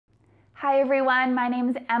Hi everyone, my name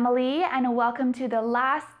is Emily and welcome to the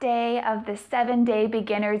last day of the 7-day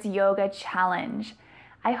Beginners Yoga Challenge.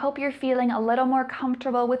 I hope you're feeling a little more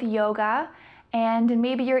comfortable with yoga and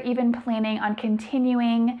maybe you're even planning on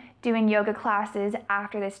continuing doing yoga classes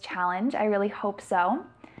after this challenge. I really hope so.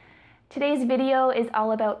 Today's video is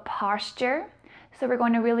all about posture. So we're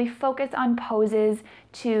going to really focus on poses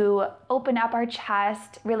to open up our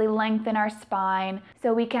chest, really lengthen our spine,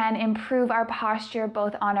 so we can improve our posture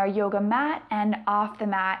both on our yoga mat and off the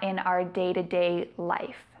mat in our day-to-day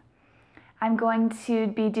life. I'm going to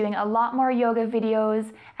be doing a lot more yoga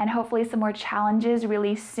videos and hopefully some more challenges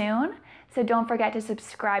really soon. So don't forget to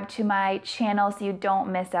subscribe to my channel so you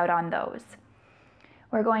don't miss out on those.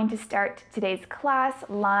 We're going to start today's class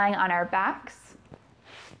lying on our backs.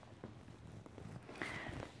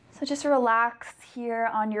 So just relax here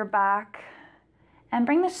on your back and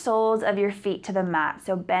bring the soles of your feet to the mat.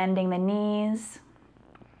 So bending the knees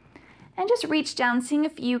and just reach down, seeing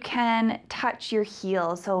if you can touch your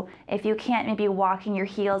heels. So if you can't, maybe walking your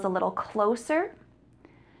heels a little closer.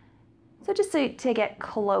 So just to get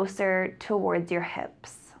closer towards your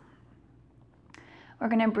hips. We're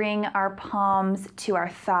going to bring our palms to our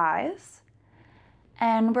thighs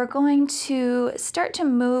and we're going to start to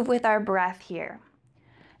move with our breath here.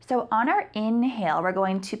 So on our inhale, we're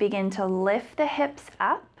going to begin to lift the hips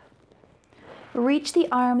up, reach the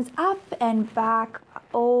arms up and back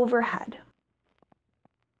overhead.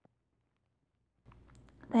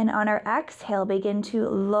 Then on our exhale, begin to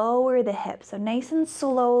lower the hips, so nice and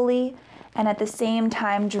slowly, and at the same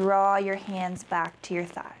time, draw your hands back to your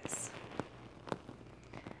thighs.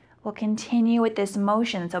 We'll continue with this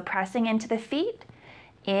motion, so pressing into the feet,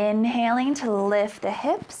 inhaling to lift the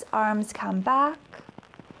hips, arms come back.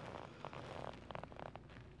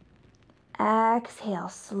 Exhale,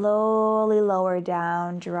 slowly lower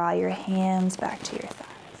down, draw your hands back to your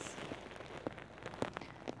thighs.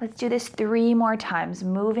 Let's do this 3 more times,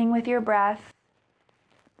 moving with your breath.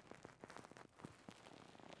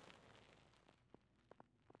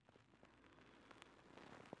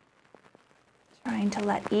 Trying to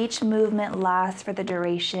let each movement last for the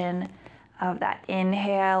duration of that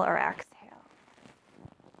inhale or exhale.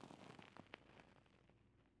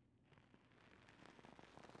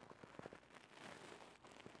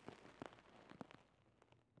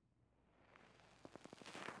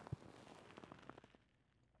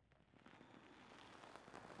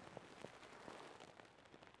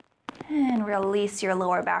 And release your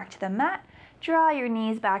lower back to the mat. Draw your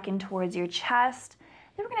knees back in towards your chest.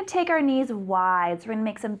 Then we're going to take our knees wide. So we're going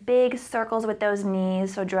to make some big circles with those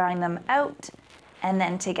knees. So drawing them out and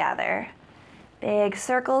then together. Big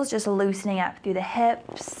circles, just loosening up through the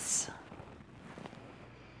hips.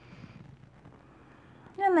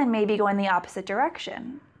 And then maybe going the opposite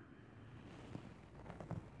direction.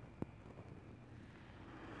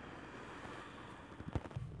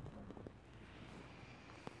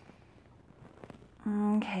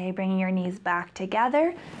 Okay, bringing your knees back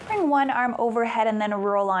together. Bring one arm overhead and then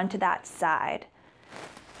roll onto that side.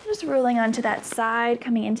 Just rolling onto that side,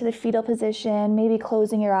 coming into the fetal position, maybe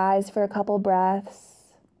closing your eyes for a couple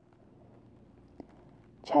breaths.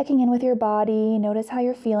 Checking in with your body, notice how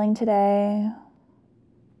you're feeling today.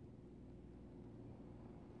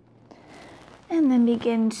 And then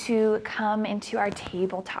begin to come into our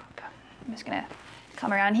tabletop. I'm just gonna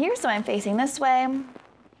come around here so I'm facing this way.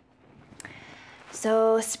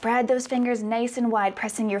 So spread those fingers nice and wide,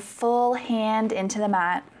 pressing your full hand into the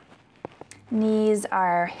mat. Knees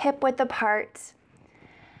are hip width apart.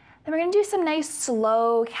 Then we're gonna do some nice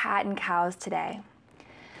slow cat and cows today.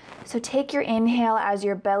 So take your inhale as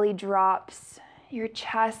your belly drops, your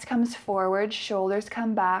chest comes forward, shoulders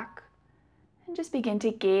come back, and just begin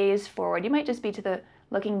to gaze forward. You might just be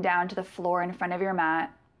looking down to the floor in front of your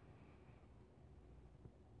mat.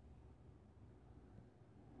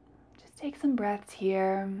 Take some breaths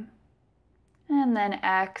here, and then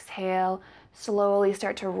exhale. Slowly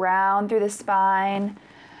start to round through the spine.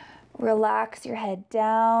 Relax your head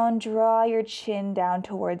down, draw your chin down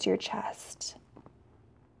towards your chest.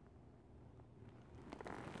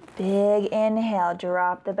 Big inhale,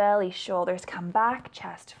 drop the belly, shoulders come back,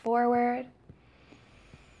 chest forward.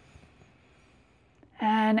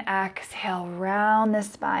 And exhale, round the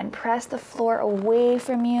spine, press the floor away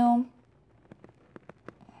from you.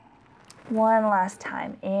 One last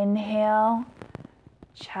time, inhale,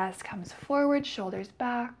 chest comes forward, shoulders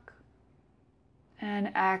back, and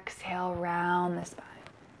exhale, round the spine.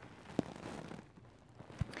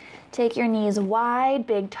 Take your knees wide,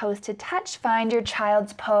 big toes to touch, find your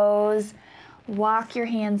child's pose, walk your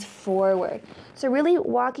hands forward. So really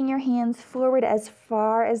walking your hands forward as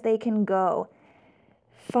far as they can go.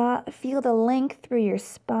 Feel the length through your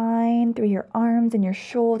spine, through your arms and your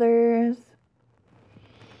shoulders.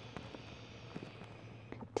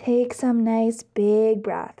 Take some nice big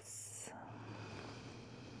breaths.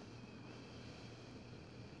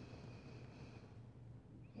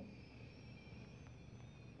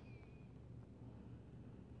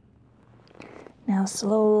 Now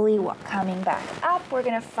slowly coming back up, we're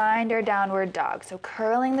going to find our downward dog. So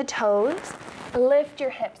curling the toes, lift your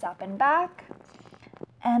hips up and back,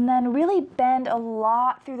 and then really bend a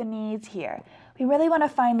lot through the knees here. We really want to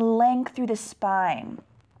find length through the spine.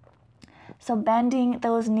 So bending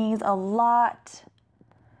those knees a lot.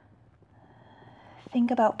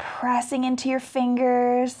 Think about pressing into your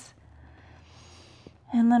fingers,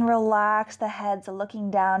 and then relax the head, so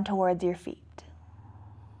looking down towards your feet.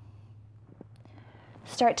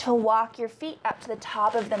 Start to walk your feet up to the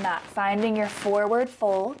top of the mat, finding your forward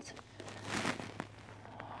fold.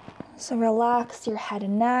 So relax your head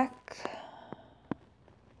and neck.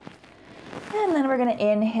 And then we're going to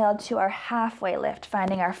inhale to our halfway lift,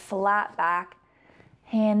 finding our flat back.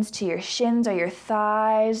 Hands to your shins or your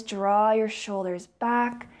thighs. Draw your shoulders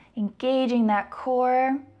back, engaging that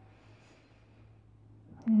core.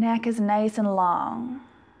 Neck is nice and long.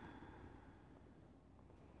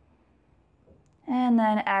 And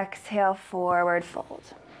then exhale, forward fold.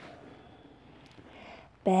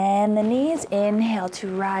 Bend the knees, inhale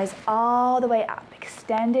to rise all the way up.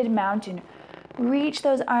 Extended mountain. Reach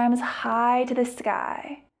those arms high to the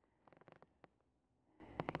sky.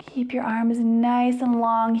 Keep your arms nice and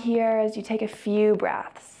long here as you take a few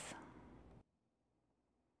breaths.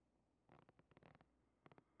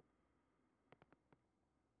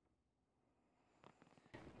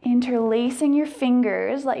 Interlacing your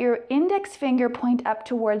fingers, let your index finger point up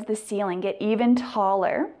towards the ceiling, get even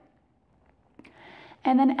taller.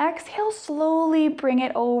 And then exhale, slowly bring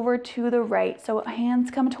it over to the right. So hands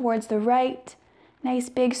come towards the right, nice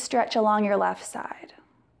big stretch along your left side.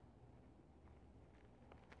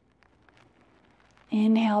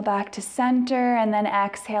 Inhale back to center and then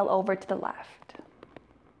exhale over to the left.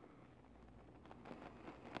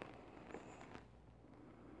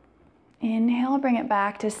 Inhale, bring it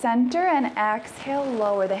back to center, and exhale,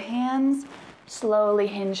 lower the hands, slowly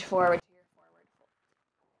hinge forward to your forward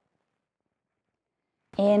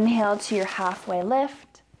fold. Inhale to your halfway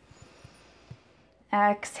lift.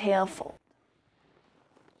 Exhale, fold.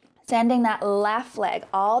 Sending that left leg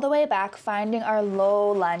all the way back, finding our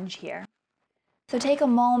low lunge here. So take a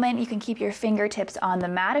moment, you can keep your fingertips on the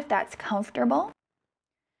mat if that's comfortable,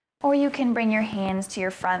 or you can bring your hands to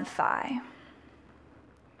your front thigh.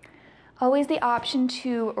 Always the option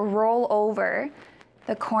to roll over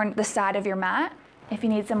the side of your mat if you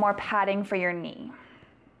need some more padding for your knee.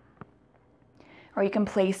 Or you can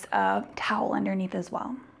place a towel underneath as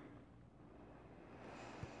well.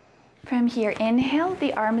 From here, inhale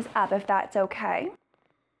the arms up if that's okay.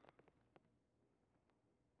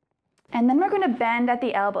 And then we're going to bend at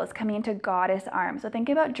the elbows, coming into goddess arms. So think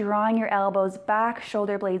about drawing your elbows back,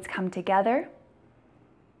 shoulder blades come together.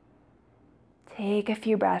 Take a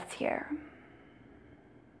few breaths here.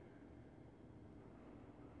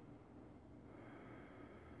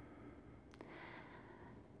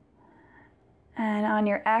 And on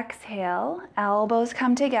your exhale, elbows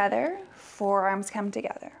come together, forearms come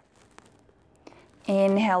together.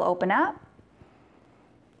 Inhale, open up.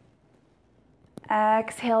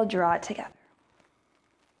 Exhale, draw it together.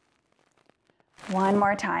 One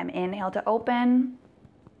more time. Inhale to open.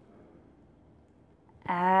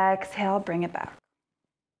 Exhale, bring it back.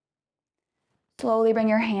 Slowly bring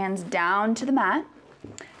your hands down to the mat.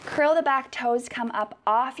 Curl the back toes, come up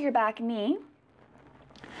off your back knee.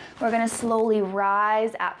 We're going to slowly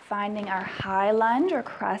rise up, finding our high lunge or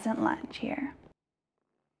crescent lunge here.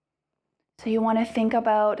 So you want to think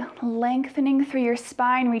about lengthening through your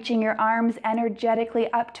spine, reaching your arms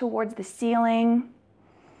energetically up towards the ceiling.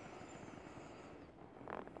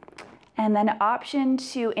 And then option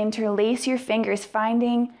to interlace your fingers,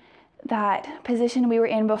 finding that position we were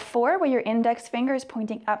in before where your index finger is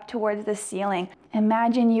pointing up towards the ceiling.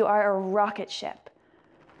 Imagine you are a rocket ship,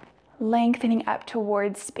 lengthening up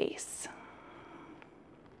towards space.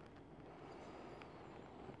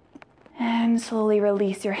 And slowly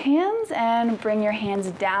release your hands and bring your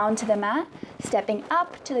hands down to the mat, stepping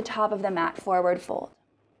up to the top of the mat, forward fold.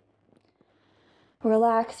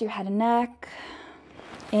 Relax your head and neck.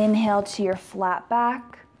 Inhale to your flat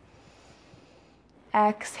back.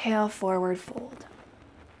 Exhale, forward fold.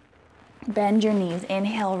 Bend your knees.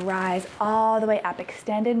 Inhale, rise all the way up.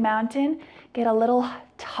 Extended mountain. Get a little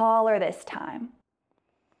taller this time.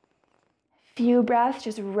 Few breaths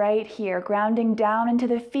just right here, grounding down into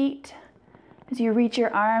the feet as you reach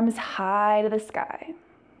your arms high to the sky.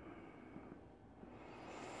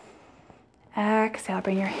 Exhale,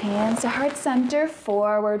 bring your hands to heart center,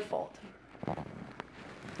 forward fold.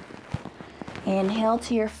 Inhale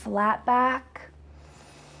to your flat back.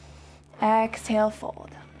 Exhale,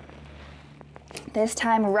 fold. This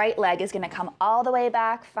time, right leg is going to come all the way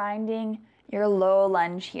back, finding your low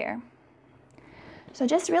lunge here. So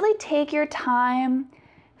just really take your time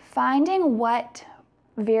finding what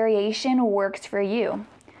variation works for you.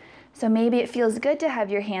 So maybe it feels good to have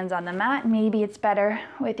your hands on the mat. Maybe it's better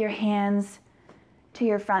with your hands to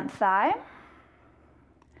your front thigh.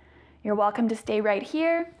 You're welcome to stay right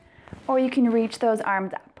here, or you can reach those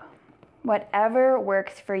arms up. Whatever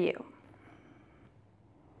works for you.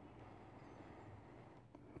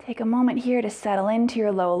 Take a moment here to settle into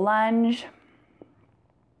your low lunge.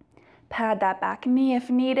 Pad that back knee if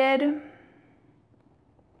needed.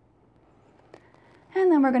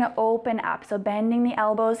 And then we're going to open up. So bending the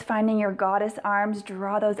elbows, finding your goddess arms,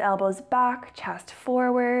 draw those elbows back, chest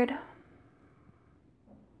forward.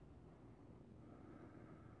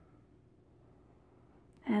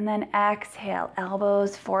 And then exhale,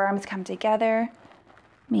 elbows, forearms come together,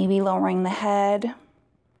 maybe lowering the head.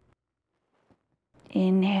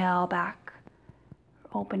 Inhale back,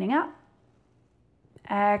 opening up.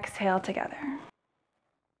 Exhale together.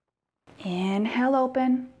 Inhale,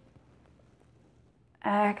 open.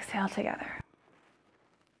 Exhale together.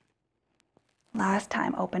 Last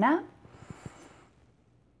time, open up.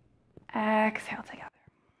 Exhale together.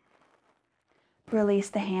 Release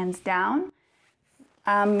the hands down.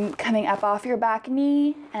 Coming up off your back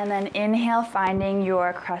knee, and then inhale, finding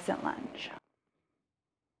your crescent lunge.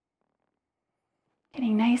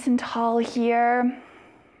 Getting nice and tall here.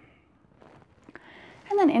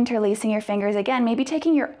 And then interlacing your fingers again, maybe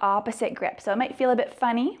taking your opposite grip. So it might feel a bit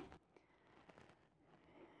funny.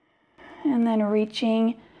 And then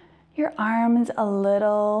reaching your arms a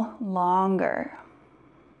little longer.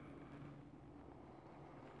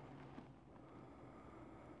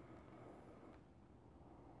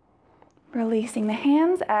 Releasing the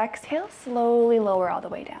hands, exhale, slowly lower all the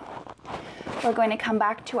way down. We're going to come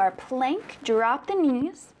back to our plank, drop the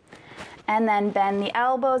knees, and then bend the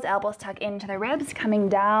elbows, elbows tuck into the ribs, coming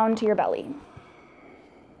down to your belly.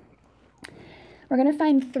 We're going to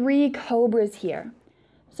find 3 cobras here.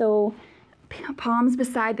 So palms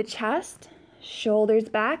beside the chest, shoulders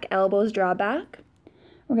back, elbows draw back.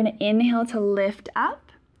 We're going to inhale to lift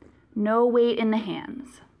up, no weight in the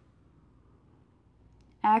hands.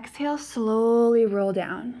 Exhale, slowly roll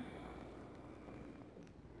down.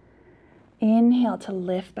 Inhale to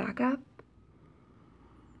lift back up.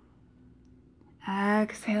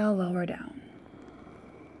 Exhale, lower down.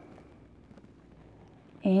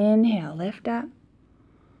 Inhale, lift up.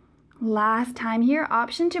 Last time here,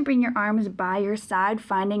 option to bring your arms by your side,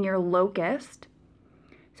 finding your locust.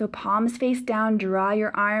 So palms face down, draw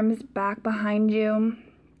your arms back behind you.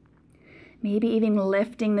 Maybe even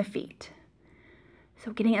lifting the feet.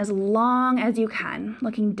 So getting as long as you can,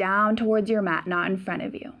 looking down towards your mat, not in front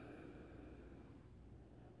of you.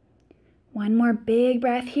 One more big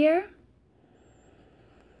breath here.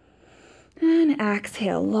 And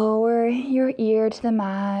exhale, lower your ear to the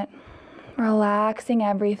mat, relaxing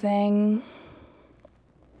everything.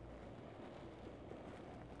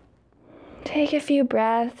 Take a few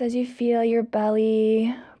breaths as you feel your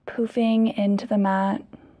belly poofing into the mat.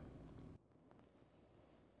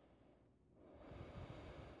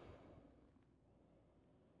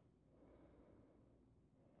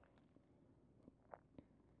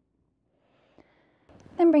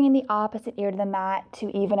 Then bringing the opposite ear to the mat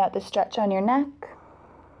to even out the stretch on your neck.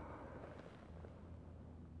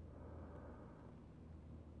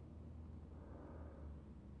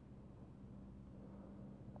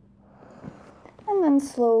 And then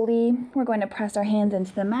slowly, we're going to press our hands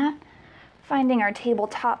into the mat, finding our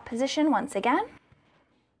tabletop position once again.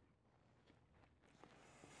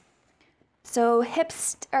 So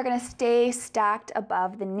hips are going to stay stacked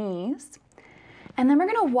above the knees. And then we're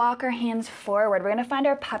going to walk our hands forward. We're going to find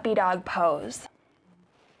our puppy dog pose.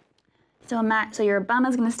 So your bum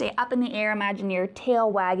is going to stay up in the air. Imagine your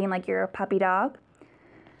tail wagging like you're a puppy dog.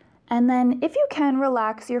 And then if you can,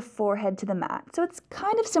 relax your forehead to the mat. So it's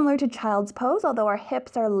kind of similar to child's pose, although our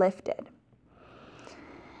hips are lifted.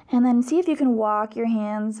 And then see if you can walk your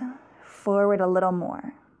hands forward a little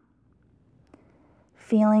more.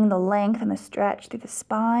 Feeling the length and the stretch through the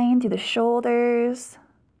spine, through the shoulders.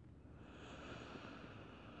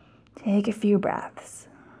 Take a few breaths.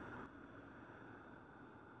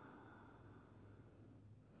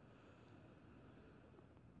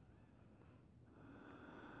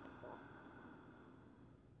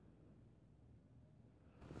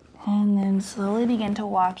 And then slowly begin to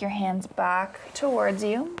walk your hands back towards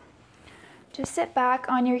you. Just sit back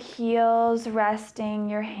on your heels, resting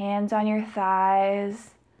your hands on your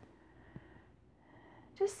thighs.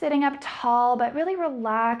 Just sitting up tall, but really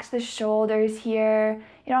relax the shoulders here.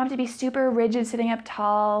 You don't have to be super rigid sitting up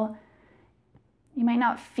tall. You might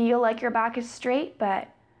not feel like your back is straight, but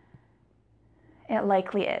it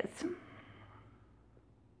likely is.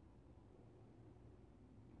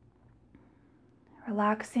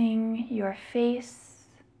 Relaxing your face,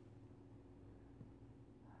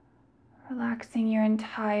 relaxing your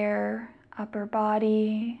entire upper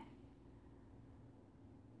body.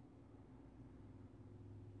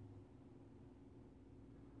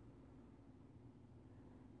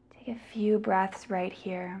 Take a few breaths right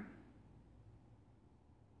here.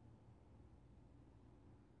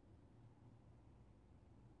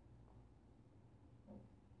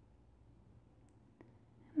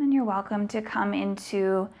 And then you're welcome to come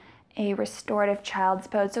into a restorative child's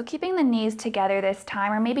pose. So keeping the knees together this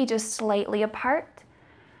time, or maybe just slightly apart.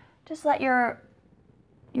 Just let your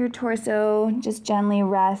torso just gently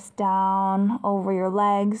rest down over your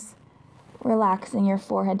legs, relaxing your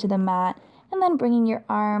forehead to the mat, and then bringing your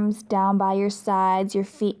arms down by your sides. Your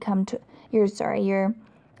feet come to your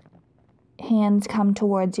hands come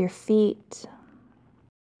towards your feet.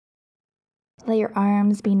 Let your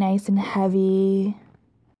arms be nice and heavy.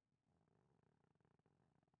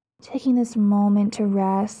 Taking this moment to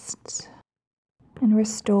rest and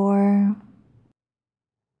restore.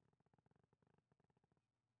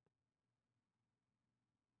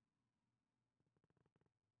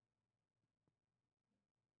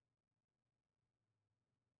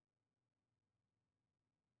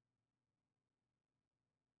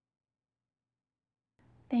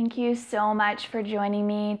 Thank you so much for joining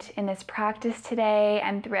me in this practice today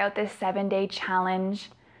and throughout this 7-day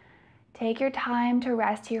challenge. Take your time to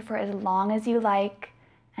rest here for as long as you like,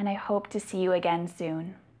 and I hope to see you again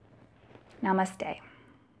soon. Namaste.